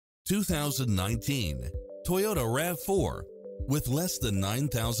2019 Toyota RAV4 with less than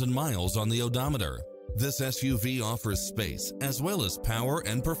 9,000 miles on the odometer. This SUV offers space as well as power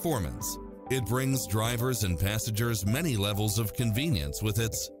and performance. It brings drivers and passengers many levels of convenience with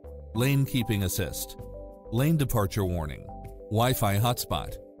its lane keeping assist, lane departure warning, Wi-Fi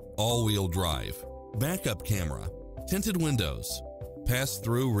hotspot, all-wheel drive, backup camera, tinted windows,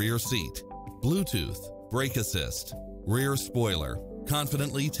 pass-through rear seat, Bluetooth, brake assist, rear spoiler.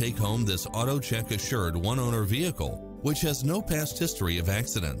 Confidently take home this AutoCheck assured one-owner vehicle, which has no past history of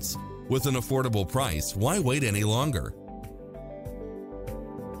accidents. With an affordable price, why wait any longer?